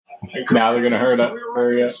Now they're going to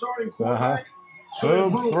hurry up. Uh-huh.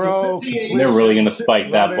 Boom, throw. Completion. They're really going to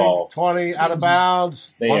spike that ball. 20 out of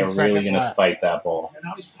bounds. They are really going to spike that ball.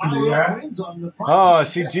 Oh, I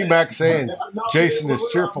see G-Mac saying, Jason is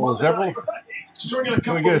cheerful as ever.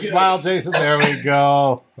 Can we get a smile, Jason? There we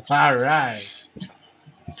go. All right.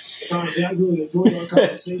 I really enjoyed our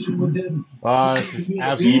conversation with him. This is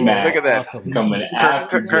absolutely Look at that. awesome. Coming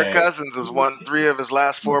after Kirk Cousins has won 3 of his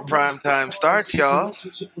last 4 primetime starts, y'all.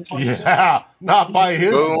 Yeah, not by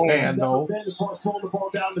his hand, though.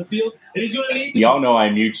 Y'all know I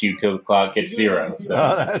mute you till the clock hits 0. So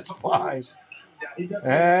That's fine.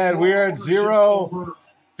 And we are at 0.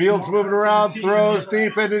 Fields moving around, throws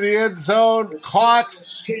deep into the end zone. Caught.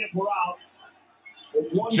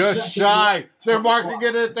 Just shy. They're marking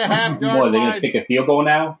it at the half-yard line. what, are they going to kick a field goal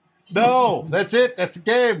now? No, that's it. That's the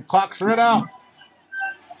game. Clock's run out.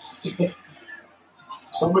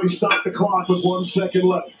 Somebody stop the clock with 1 second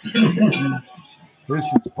left. This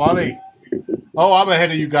is funny. Oh, I'm ahead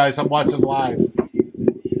of you guys. I'm watching live.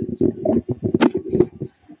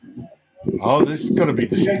 Oh, this is going to be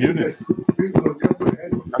disputed.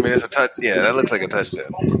 I mean, it's a touch. Yeah, that looks like a touchdown.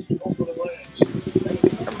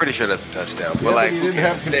 I'm pretty sure that's a touchdown. But like, he didn't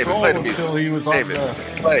have David, control play the music. until he was David, on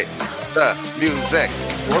play the music.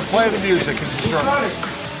 We're playing the music. It's short.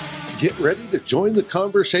 Get ready to join the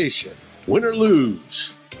conversation. Win or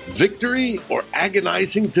lose, victory or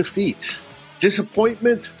agonizing defeat,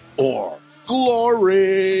 disappointment or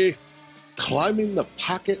glory. Climbing the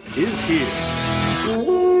Pocket is here.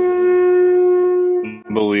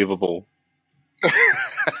 Unbelievable.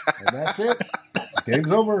 And that's it.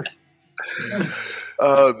 Game's over.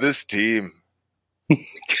 Oh, this team.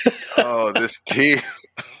 Oh, this team.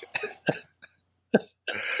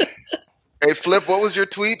 Hey, Flip, what was your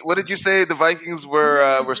tweet? What did you say the Vikings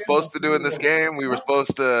were supposed to do in this game? We were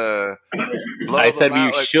supposed to blow I said them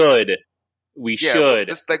out, we should. We should.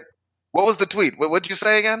 Just like, what was the tweet? What did you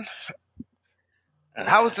say again?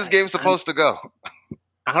 How is this game supposed to go?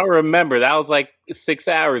 I don't remember. That was like 6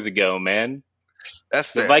 hours ago, man.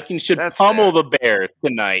 That's fair. The Vikings should pummel the Bears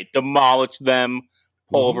tonight, demolish them,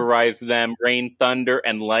 pulverize them, rain thunder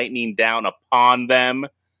and lightning down upon them,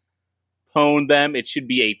 pwn them. It should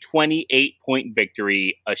be a 28-point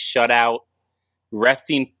victory, a shutout,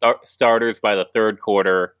 resting starters by the third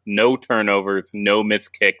quarter, no turnovers, no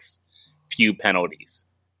missed kicks, few penalties.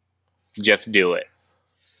 Just do it.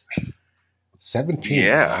 17-9?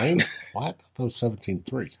 Yeah. What? That was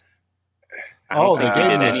 17-3. Oh, they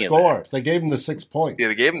gave him the score. They gave him the 6 points. Yeah,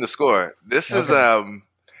 they gave him the score. This is, I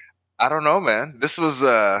don't know, man. This was,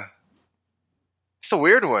 it's a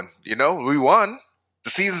weird one. You know, we won. The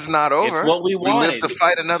season's not over. It's what we wanted. We live to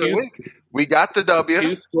fight another week. We got the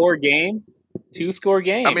W. Two-score game.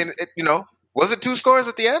 I mean, was it 2 scores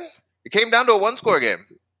at the end? It came down to a 1-score game.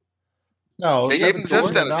 No, they gave him the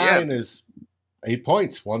touchdown at the end. Is 8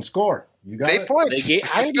 points, 1 score. You got 8 points. Still.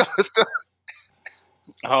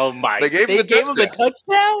 Oh my! They gave him the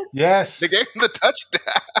touchdown. Yes, they gave him the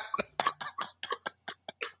touchdown.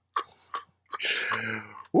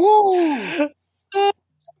 Woo!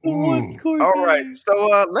 All right,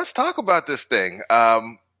 so let's talk about this thing. I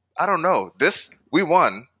don't know. We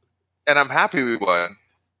won, and I'm happy we won.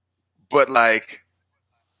 But like,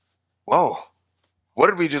 whoa,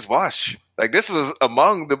 what did we just watch? Like, this was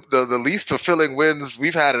among the least fulfilling wins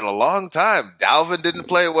we've had in a long time. Dalvin didn't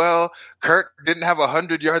play well. Kirk didn't have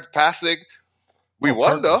 100 yards passing. We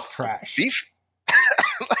won, Kirk though. Trash. Flip,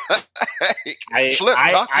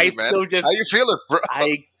 talk to me, man. Still how you feeling, bro?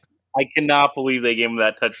 I cannot believe they gave him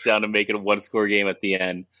that touchdown to make it a 1-score game at the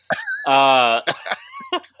end.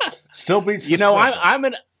 Still beats.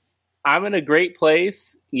 I'm in a great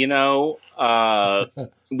place. We've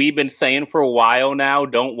been saying for a while now,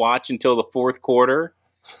 don't watch until the fourth quarter,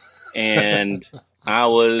 and I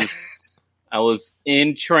was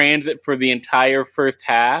in transit for the entire first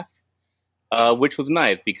half, which was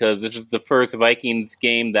nice because this is the first Vikings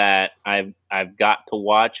game that I've got to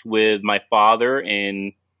watch with my father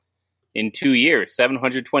in 2 years,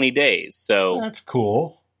 720 days. So that's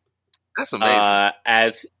cool. That's amazing.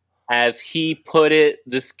 As he put it,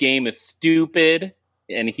 this game is stupid.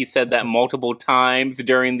 And he said that multiple times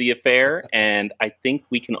during the affair. And I think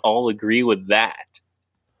we can all agree with that.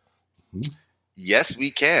 Yes,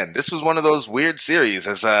 we can. This was one of those weird series.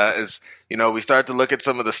 As we start to look at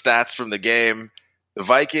some of the stats from the game. The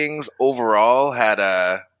Vikings overall had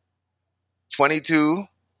 22.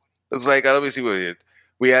 Looks like, let me see what we did.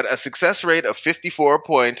 We had a success rate of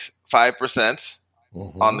 54.5%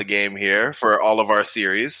 on the game here for all of our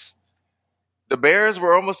series. The Bears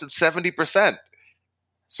were almost at 70%.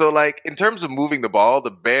 So, like, in terms of moving the ball, the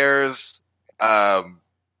Bears,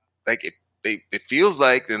 like it feels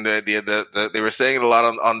like, and they were saying it a lot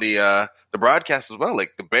on the broadcast as well.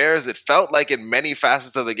 Like the Bears, it felt like in many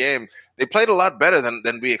facets of the game, they played a lot better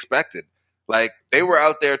than we expected. Like they were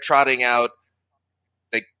out there trotting out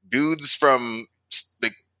like dudes from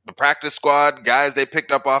the practice squad, guys they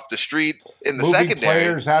picked up off the street in the Moving secondary.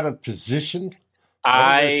 Players out of position.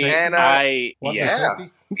 To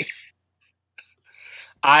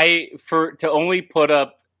only put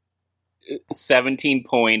up 17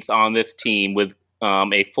 points on this team with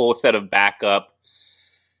a full set of backup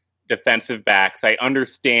defensive backs. I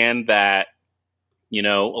understand that, a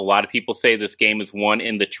lot of people say this game is won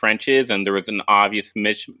in the trenches, and there was an obvious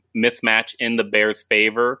mismatch in the Bears'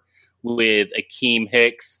 favor with Akeem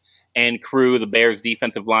Hicks and crew, the Bears'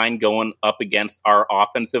 defensive line, going up against our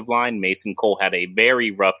offensive line. Mason Cole had a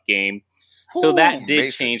very rough game. So that did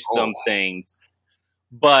Mason change Cole. Some things.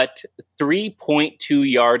 But 3.2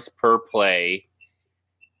 yards per play.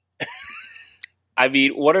 I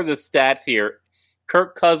mean, what are the stats here?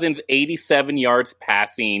 Kirk Cousins, 87 yards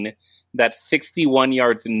passing. That's 61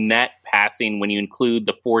 yards net passing when you include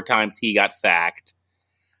the 4 times he got sacked.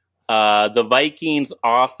 The Vikings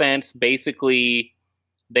offense, basically,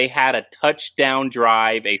 they had a touchdown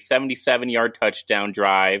drive, a 77-yard touchdown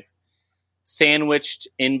drive, sandwiched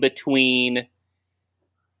in between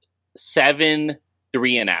 7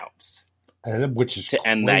 3-and-outs, which is to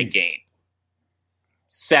end that game.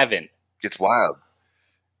 7. It's wild.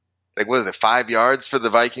 Like, what is it, 5 yards for the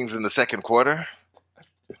Vikings in the second quarter?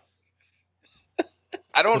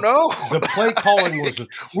 I don't know. The play calling was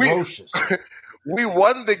atrocious. We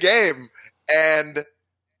won the game, and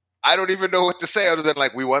I don't even know what to say other than,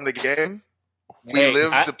 like, we won the game. We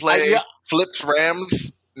live to play Flips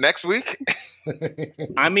Rams next week.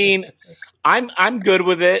 I mean, I'm good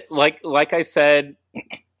with it. Like I said,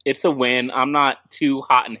 it's a win. I'm not too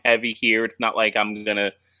hot and heavy here. It's not like I'm going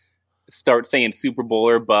to start saying Super Bowl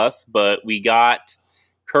or bust, but we got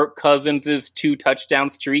Kirk Cousins' 2-touchdown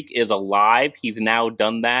streak is alive. He's now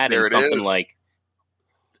done that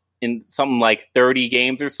in something like 30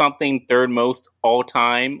 games or something, third most all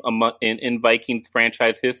time in Vikings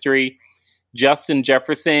franchise history. Justin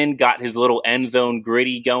Jefferson got his little end zone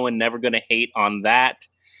gritty going. Never going to hate on that.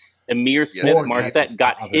 Amir Smith-Marset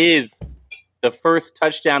got the first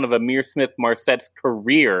touchdown of Amir Smith-Marset's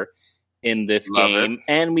career in this game.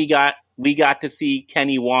 And we got to see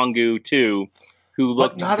Kenny Wangu too, who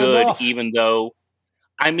looked good enough. Even though,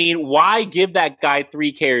 I mean, why give that guy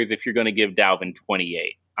 3 carries if you're going to give Dalvin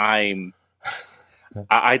 28? I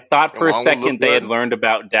thought for a second they had learned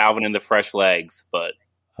about Dalvin and the fresh legs, but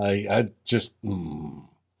I just.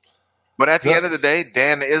 But at the end of the day,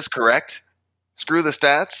 Dan is correct. Screw the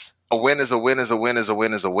stats. A win is a win is a win is a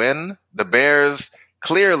win is a win. The Bears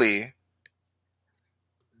clearly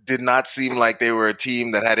did not seem like they were a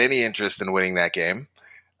team that had any interest in winning that game.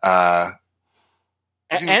 And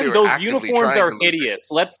those uniforms are hideous.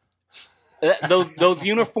 Those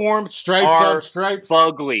uniforms stripes are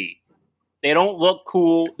fugly. They don't look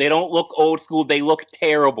cool. They don't look old school. They look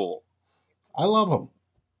terrible. I love them.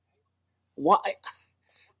 Why?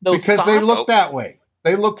 Because they look that way.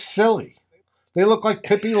 They look silly. They look like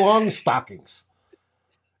Pippi Longstockings.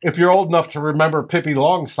 If you're old enough to remember Pippi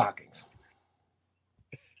Longstockings.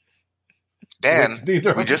 Dan,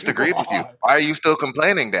 we just agreed with you. Why are you still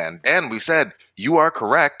complaining, Dan? Dan, we said, you are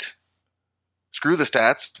correct. Screw the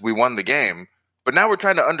stats. We won the game. But now we're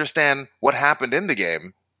trying to understand what happened in the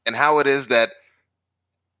game and how it is that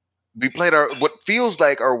we played what feels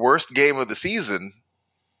like our worst game of the season.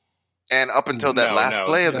 And up until that last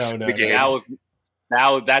play of the game.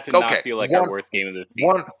 That did not feel like our worst game of the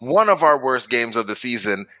season. One of our worst games of the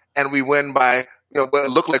season. And we win by, it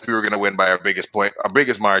looked like we were going to win by our biggest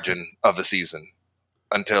margin of the season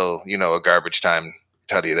until, a garbage time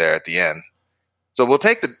tutty there at the end. So we'll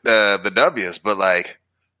take the W's, but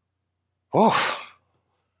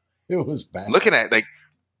it was bad. Looking at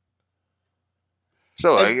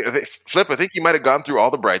Flip, I think you might have gone through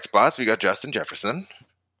all the bright spots. We got Justin Jefferson.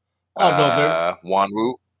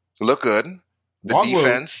 Wanwu look good. The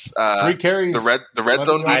defense, 3 carries, the red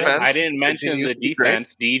zone defense. I didn't mention the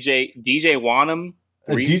defense. DJ Wanham,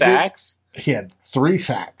 3 sacks. He had 3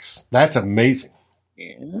 sacks. That's amazing.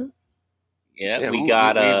 Yeah. We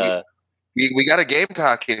got we got a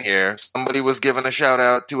Gamecock in here. Somebody was giving a shout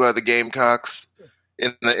out to the Gamecocks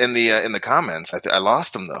in the comments. I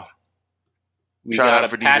lost them though. We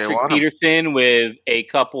got a Patrick Peterson with a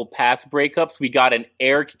couple pass breakups. We got an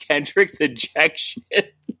Eric Kendricks ejection.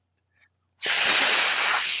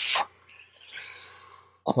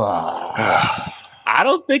 I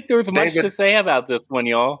don't think there's much to say about this one,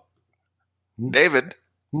 y'all. David,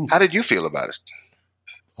 how did you feel about it?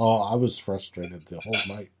 Oh, I was frustrated the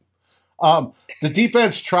whole night. The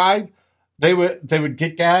defense tried. They would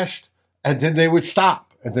get gashed, and then they would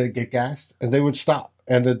stop, and then get gashed, and they would stop.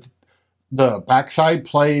 And the backside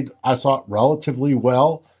played, I thought, relatively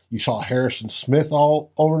well. You saw Harrison Smith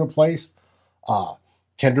all over the place.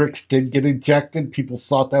 Kendricks did get ejected. People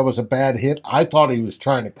thought that was a bad hit. I thought he was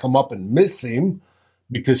trying to come up and miss him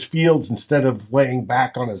because Fields, instead of laying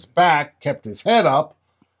back on his back, kept his head up.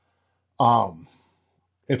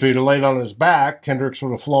 If he'd have laid on his back, Kendricks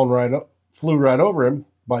would have flew right over him.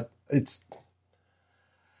 But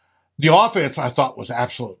the offense, I thought, was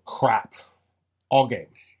absolute crap all game.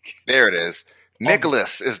 There it is.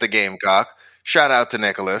 Nicholas is the Gamecock. Shout out to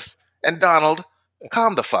Nicholas. And Donald,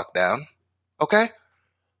 calm the fuck down. Okay?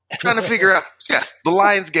 Trying to figure out. Yes, the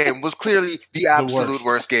Lions game was clearly the absolute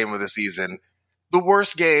worst game of the season. The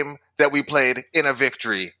worst game that we played in a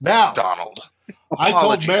victory. Now, Donald. I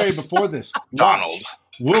told Mary before this, Donald.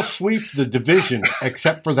 We'll sweep the division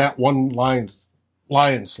except for that one Lions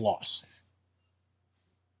loss.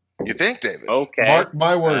 You think, David? Okay. Mark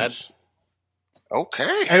my words.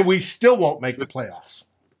 Okay. And we still won't make the playoffs.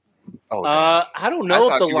 Oh, I don't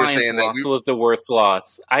know if the Lions loss was the worst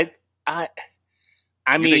loss. I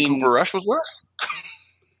mean, think Cooper Rush was worse?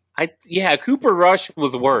 Cooper Rush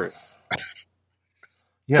was worse.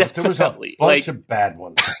 Yeah, but there was a bunch of bad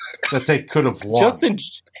ones that they could have won.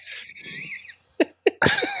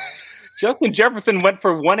 Justin Jefferson went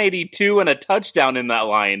for 182 and a touchdown in that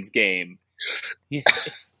Lions game. He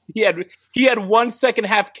had 1 second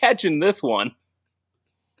half catch in this one.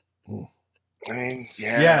 I mean,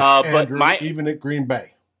 yeah. Yes, Andrew, even at Green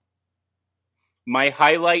Bay. My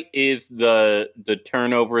highlight is the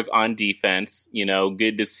turnovers on defense. You know,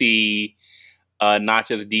 good to see not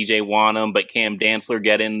just DJ Wanham, but Cam Dantzler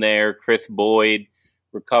get in there, Chris Boyd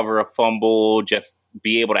recover a fumble, just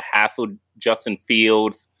be able to hassle Justin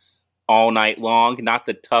Fields all night long. Not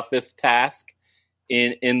the toughest task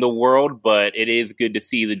in the world, but it is good to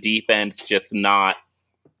see the defense just not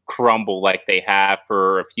crumble like they have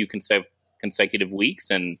for a few consecutive weeks,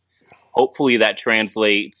 and hopefully that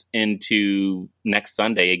translates into next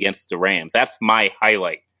Sunday against the Rams. That's my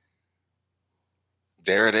highlight.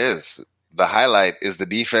 There it is. The highlight is the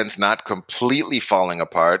defense not completely falling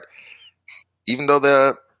apart, even though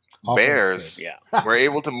the Bears were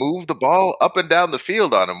able to move the ball up and down the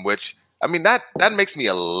field on them, which, I mean, that makes me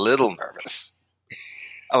a little nervous.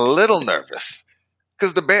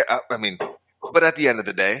 Because the Bears, but at the end of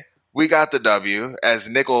the day, we got the W. As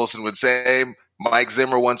Nick Olson would say, Mike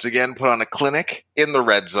Zimmer once again put on a clinic in the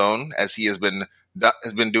red zone, as he has been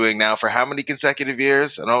doing now for how many consecutive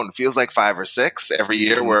years? I don't know, it feels like 5 or 6 every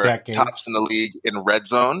year. We're tops in the league in red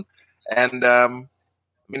zone. And,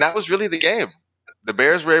 that was really the game. The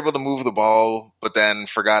Bears were able to move the ball, but then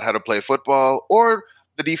forgot how to play football, or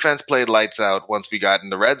the defense played lights out once we got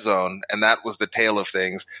in the red zone, and that was the tale of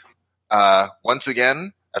things. Once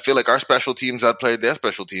again, I feel like our special teams outplayed their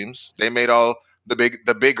special teams. They made all the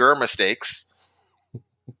bigger mistakes.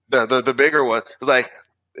 The bigger one. It's like,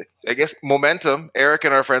 I guess momentum. Eric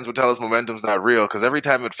and our friends would tell us momentum's not real, because every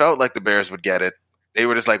time it felt like the Bears would get it, they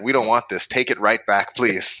were just like, we don't want this. Take it right back,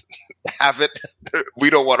 please. Have it. We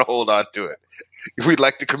don't want to hold on to it. We'd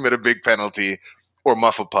like to commit a big penalty or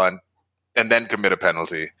muff a punt and then commit a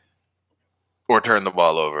penalty, or turn the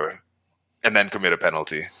ball over and then commit a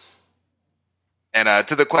penalty. And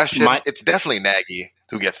to the question, it's definitely Nagy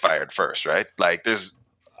who gets fired first, right? Like, there's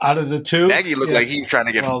out of the two, Nagy looked like he was trying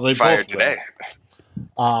to get fired today.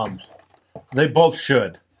 They both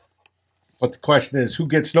should, but the question is, who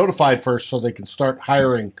gets notified first so they can start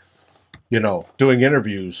hiring? Doing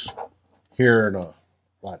interviews here in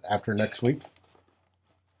after next week.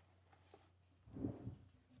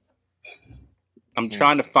 I'm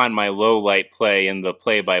trying to find my low light play in the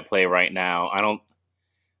play-by-play right now.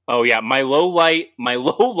 My low light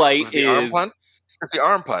is arm punt. It's the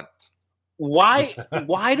arm punt. Why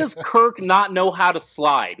does Kirk not know how to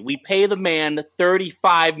slide? We pay the man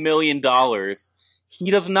 $35 million.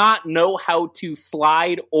 He does not know how to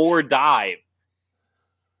slide or dive.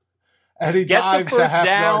 And he get dives the first a half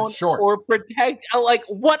down yard short. Or protect.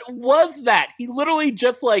 What was that? He literally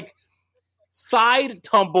just side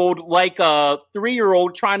tumbled like a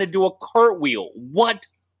 3-year-old trying to do a cartwheel. What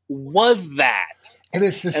was that? And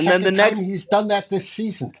it's the second time he's done that this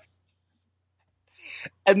season.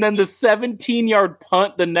 And then the 17-yard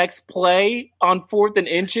punt the next play on 4th and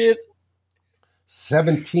inches.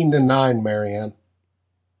 17-9, Marianne.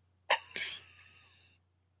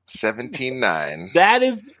 17-9. That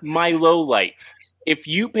is my low light. If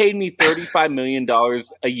you paid me $35 million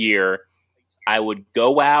a year, I would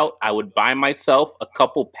go out, I would buy myself a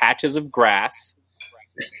couple patches of grass,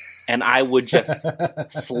 and I would just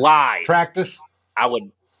slide. Practice. I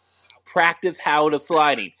would practice how to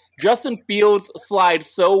sliding. Justin Fields slides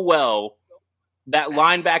so well that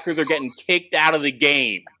linebackers are getting kicked out of the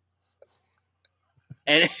game.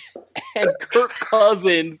 And Kirk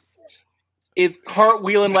Cousins is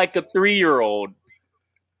cartwheeling like a 3-year-old.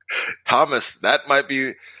 Thomas, that might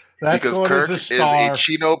be because Kirk is a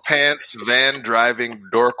chino pants van driving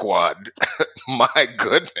dorkwad. My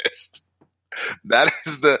goodness. That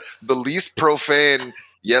is the least profane,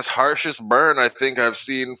 yes, harshest burn I think I've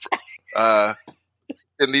seen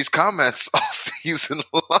in these comments all season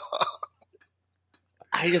long.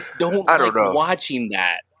 I just don't like watching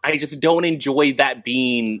that. I just don't enjoy that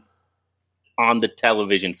being on the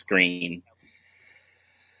television screen.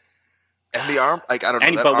 And the arm, like, I don't know,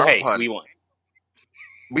 and, that but arm hey, punt. we won.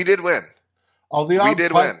 We did win. Oh, the arm we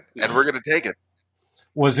did punt win, and we're going to take it.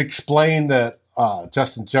 Was explained that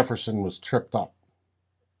Justin Jefferson was tripped up.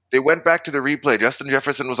 They went back to the replay. Justin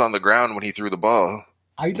Jefferson was on the ground when he threw the ball.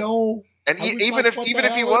 I know. And even if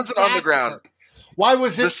he wasn't on the ground, why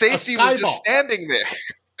was it the safety was just standing there?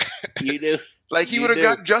 You do. Like he would have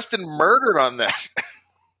got Justin murdered on that.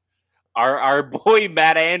 Our boy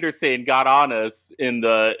Matt Anderson got on us in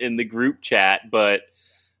the group chat, but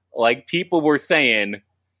like people were saying,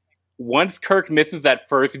 once Kirk misses that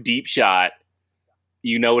first deep shot,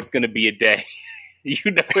 you know it's going to be a day.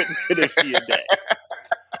 You know it's going to be a day.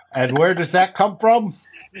 And where does that come from?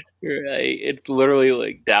 Right. It's literally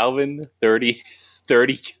like Dalvin, 30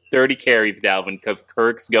 carries, Dalvin, because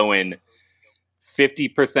Kirk's going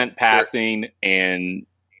 50% passing and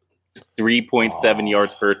 3.7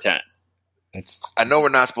 yards per attempt. I know we're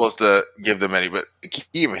not supposed to give them any, but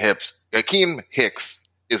Akeem Hicks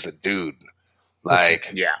is a dude.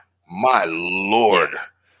 Like, yeah, my Lord. Yeah.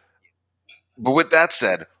 But with that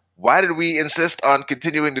said, why did we insist on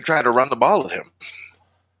continuing to try to run the ball at him?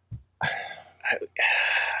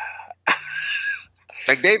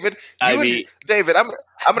 Like David, David, I'm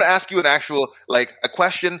going to ask you an actual, like, a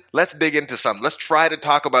question. Let's dig into something. Let's try to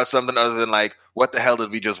talk about something other than like, what the hell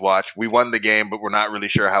did we just watch? We won the game, but we're not really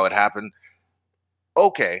sure how it happened.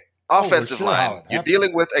 Okay, offensive line. You're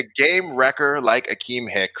dealing with a game wrecker like Akeem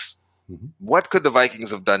Hicks. Mm-hmm. What could the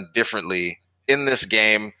Vikings have done differently in this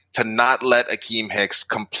game to not let Akeem Hicks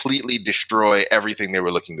completely destroy everything they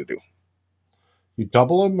were looking to do? You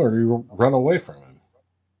double him or you run away from him?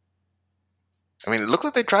 I mean, it looks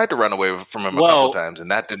like they tried to run away from him a couple times, and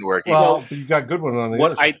that didn't work. Well, you got a good one on the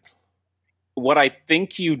other side. What I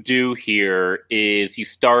think you do here is you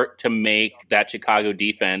start to make that Chicago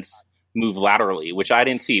defense move laterally, which I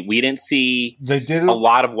didn't see. We didn't see a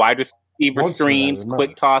lot of wide receiver screens,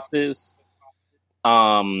 quick tosses.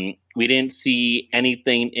 We didn't see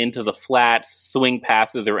anything into the flats, swing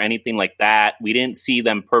passes, or anything like that. We didn't see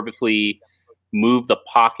them purposely move the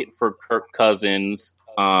pocket for Kirk Cousins.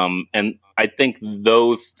 And I think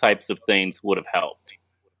those types of things would have helped.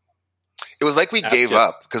 It was like we gave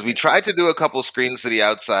up because we tried to do a couple screens to the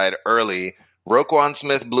outside early. Roquan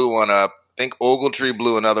Smith blew one up. I think Ogletree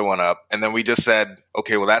blew another one up. And then we just said,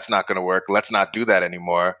 okay, well, that's not going to work. Let's not do that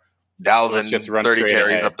anymore. Dalvin, just 30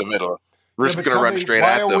 carries up the middle. We're just going to run straight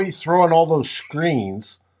at them. Why are we throwing all those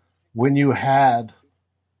screens when you had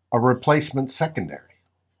a replacement secondary?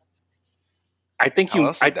 I think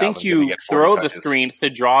you throw the screens to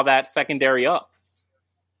draw that secondary up.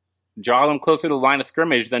 Draw them closer to the line of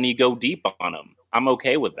scrimmage, then you go deep on them. I'm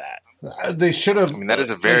okay with that. They should have. I mean, that is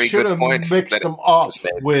a very good point. Mixed them up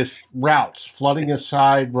with routes, flooding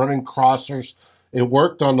aside, running crossers. It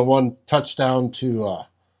worked on the one touchdown to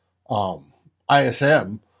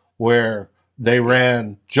ISM where they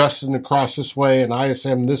ran Justin across this way and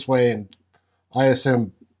ISM this way, and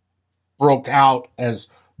ISM broke out as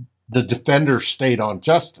the defender stayed on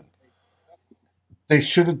Justin. They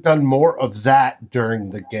should have done more of that during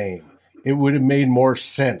the game. It would have made more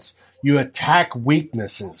sense. You attack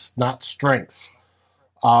weaknesses, not strengths.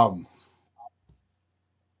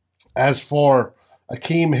 As for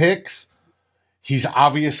Akeem Hicks, he's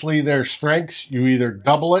obviously their strengths. You either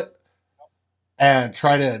double it and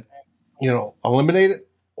try to, eliminate it,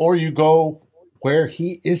 or you go where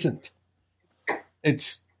he isn't.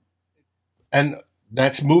 And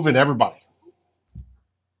that's moving everybody.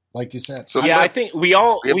 Like you said. So I think we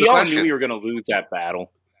all knew we were going to lose that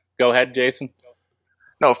battle. Go ahead, Jason.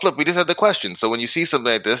 No, Flip, we just had the question. So when you see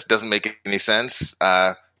something like this, doesn't make any sense.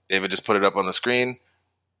 David just put it up on the screen.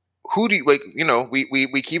 Who do you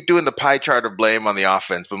we keep doing the pie chart of blame on the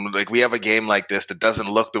offense, but like we have a game like this that doesn't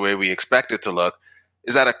look the way we expect it to look.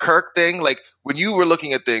 Is that a Kirk thing? Like when you were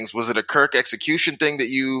looking at things, was it a Kirk execution thing that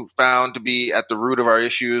you found to be at the root of our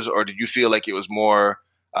issues, or did you feel like it was more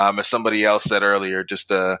As somebody else said earlier,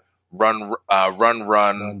 just a run,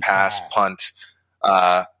 pass, punt,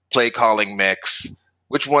 play calling mix.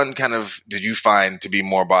 Which one kind of did you find to be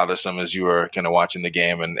more bothersome as you were kind of watching the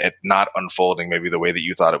game and it not unfolding maybe the way that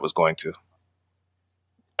you thought it was going to?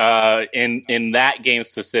 In that game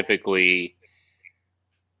specifically,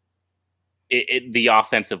 the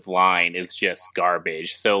offensive line is just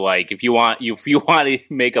garbage. So, like, if you want to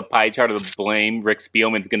make a pie chart of the blame, Rick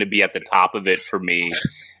Spielman's going to be at the top of it for me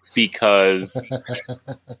because,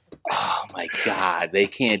 oh my God, they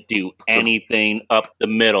can't do anything up the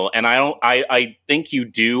middle. And I think you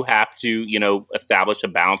do have to, establish a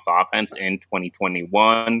balanced offense in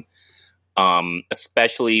 2021.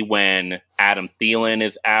 Especially when Adam Thielen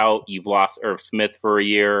is out, you've lost Irv Smith for a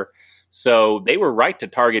year. So they were right to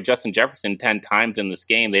target Justin Jefferson 10 times in this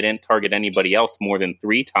game. They didn't target anybody else more than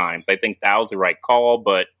 3 times. I think that was the right call,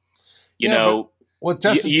 but Justin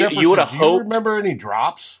Jefferson, you would have hoped. hoped. Do you remember any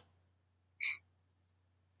drops?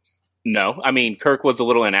 No, I mean, Kirk was a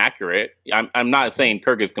little inaccurate. I'm not saying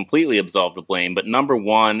Kirk is completely absolved of blame, but number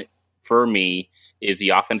one for me is the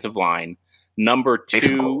offensive line. Number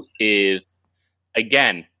 2 is,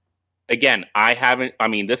 again,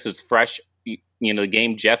 this is fresh. The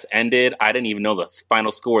game just ended. I didn't even know the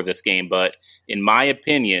final score of this game, but in my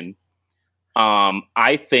opinion,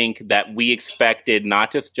 I think that we expected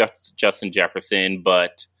not just Justin Jefferson,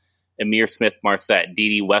 but Amir Smith-Marset,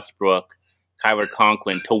 Dede Westbrook, Tyler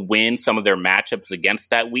Conklin to win some of their matchups against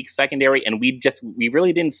that weak secondary, and we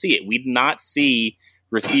really didn't see it. We did not see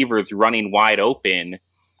receivers running wide open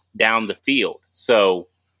down the field. So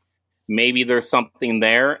maybe there's something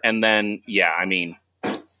there. And then,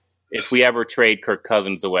 if we ever trade Kirk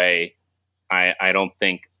Cousins away, I don't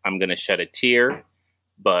think I'm going to shed a tear,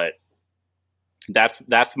 but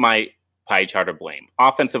that's my pie chart of blame.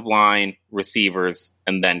 Offensive line, receivers,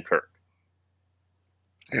 and then Kirk.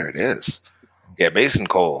 There it is. Yeah, Mason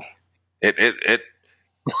Cole. It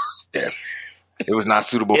was not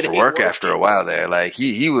suitable for work after a while there. Like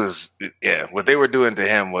he was, what they were doing to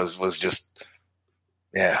him was just,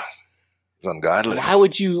 it was ungodly.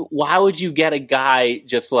 Why would you get a guy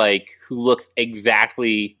just like who looks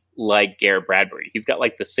exactly like Garrett Bradbury? He's got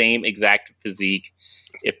like the same exact physique.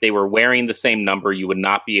 If they were wearing the same number, you would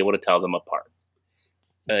not be able to tell them apart.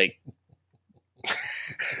 Like,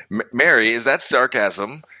 Mary, is that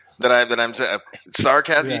sarcasm? That I'm saying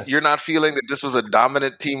sarcasm. Yes. You're not feeling that this was a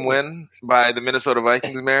dominant team win by the Minnesota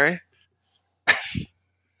Vikings, Mary?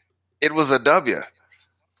 It was a W.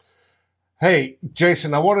 Hey,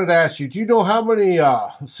 Jason, I wanted to ask you, do you know how many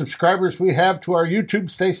subscribers we have to our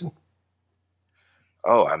YouTube station?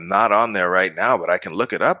 Oh, I'm not on there right now, but I can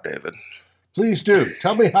look it up, David. Please do.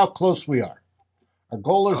 Tell me how close we are. Our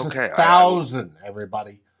goal is 1,000,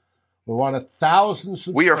 everybody. We want 1,000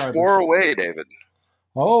 subscribers. We are 4 away, David.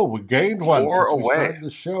 Oh, we gained one 4 since away. We started the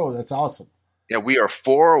show. That's awesome. Yeah, we are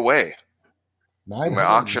 4 away. I'm going to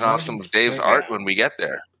auction off some of Dave's art when we get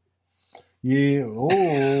there. Yeah.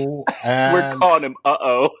 Oh, we're calling him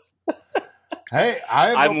uh-oh. Hey,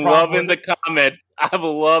 I'm loving the comments. I'm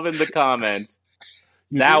loving the comments.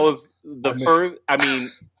 That was the first.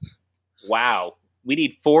 Wow. We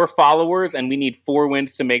need 4 followers and we need 4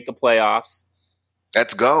 wins to make the playoffs.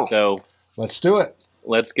 Let's go. So let's do it.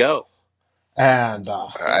 Let's go. And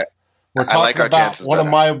we're talking about one of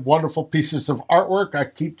my wonderful pieces of artwork. I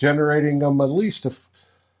keep generating them at least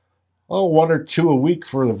 1 or 2 a week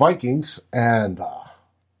for the Vikings, and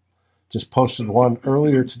just posted one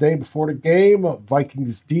earlier today before the game.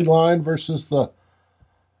 Vikings D-line versus the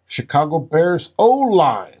Chicago Bears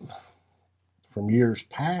O-line from years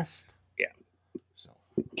past. Yeah. So,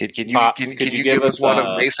 can you give us one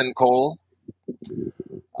of Mason Cole?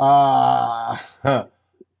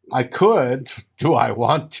 I could. Do I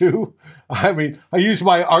want to? I mean, I use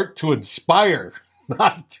my art to inspire,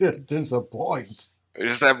 not to disappoint. We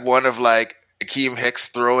just have one of like Akeem Hicks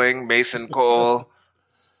throwing Mason Cole.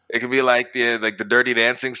 It could be like the Dirty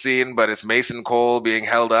Dancing scene, but it's Mason Cole being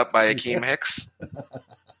held up by Akeem Hicks.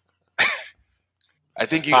 I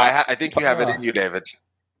think you have it in you, David.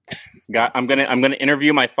 I'm gonna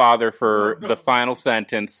interview my father for the final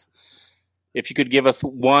sentence. If you could give us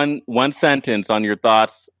one sentence on your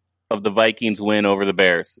thoughts of the Vikings win over the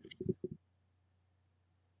Bears.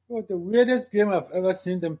 Oh, the weirdest game I've ever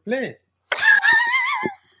seen them play.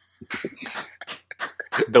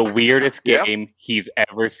 The weirdest game he's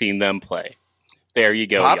ever seen them play. There you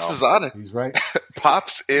go, Pops y'all. is on it. He's right.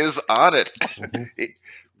 Pops is on it. Mm-hmm.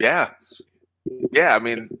 Yeah. I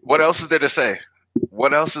mean, what else is there to say?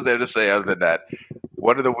 What else is there to say other than that?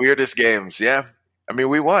 One of the weirdest games. Yeah. I mean,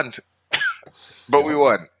 we won. But we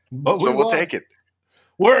won. We'll take it.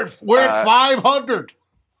 We're at 500.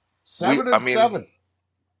 7-7.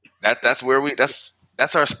 That's where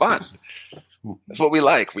that's our spot. That's what we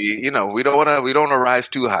like. We don't want to rise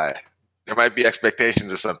too high. There might be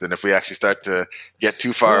expectations or something if we actually start to get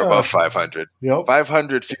too far above 500. Yep.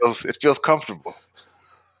 500 feels comfortable.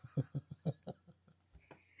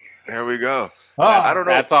 There we go. I don't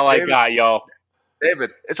know. That's all I got, y'all.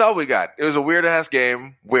 David, it's all we got. It was a weird-ass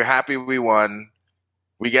game. We're happy we won.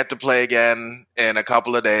 We get to play again in a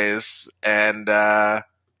couple of days. And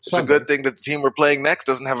it's a good thing that the team we're playing next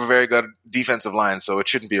doesn't have a very good defensive line, so it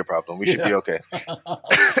shouldn't be a problem. We should be okay.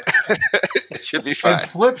 It should be fine. And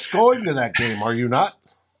Flip's going to that game, are you not?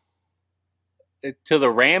 To the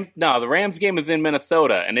Rams? No, the Rams game is in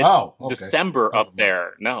Minnesota, and it's December up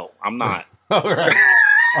there. No, I'm not. All right.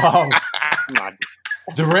 I'm not.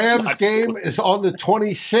 The Rams game is on the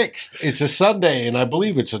 26th. It's a Sunday, and I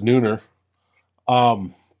believe it's a nooner.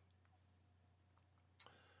 And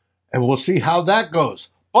we'll see how that goes.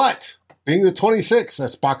 But being the 26th,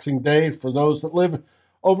 that's Boxing Day for those that live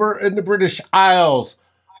over in the British Isles.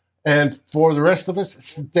 And for the rest of us,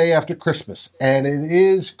 it's the day after Christmas. And it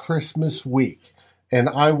is Christmas week. And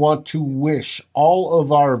I want to wish all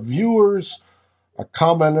of our viewers, our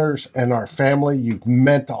commenters, and our family, you've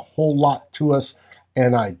meant a whole lot to us.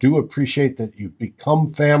 And I do appreciate that you've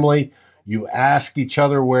become family. You ask each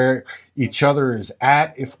other where each other is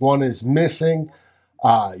at if one is missing.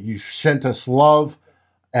 You've sent us love,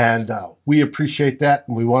 and we appreciate that,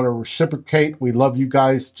 and we want to reciprocate. We love you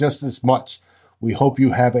guys just as much. We hope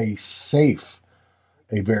you have a safe,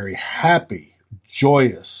 a very happy,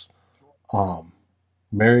 joyous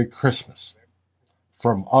Merry Christmas.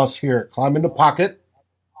 From us here at Climb in the Pocket,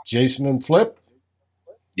 Jason and Flip.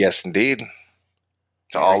 Yes, indeed.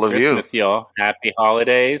 To all of Christmas, y'all. Happy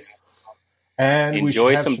holidays. And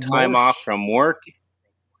enjoy some time off from work.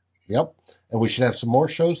 Yep. And we should have some more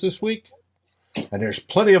shows this week. And there's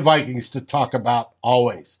plenty of Vikings to talk about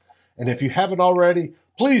always. And if you haven't already,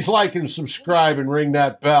 please like and subscribe and ring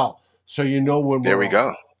that bell so you know when there we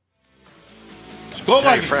go. Skol,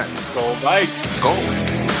 Vikings. Friends. Skol, Vikings.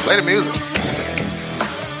 Skol. Play the music.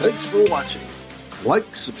 Thanks for watching.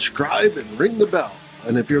 Like, subscribe, and ring the bell.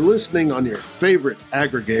 And if you're listening on your favorite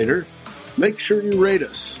aggregator, make sure you rate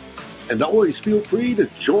us. And always feel free to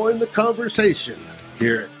join the conversation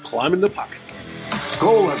here at Climb in the Pocket.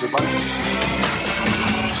 Skol, everybody.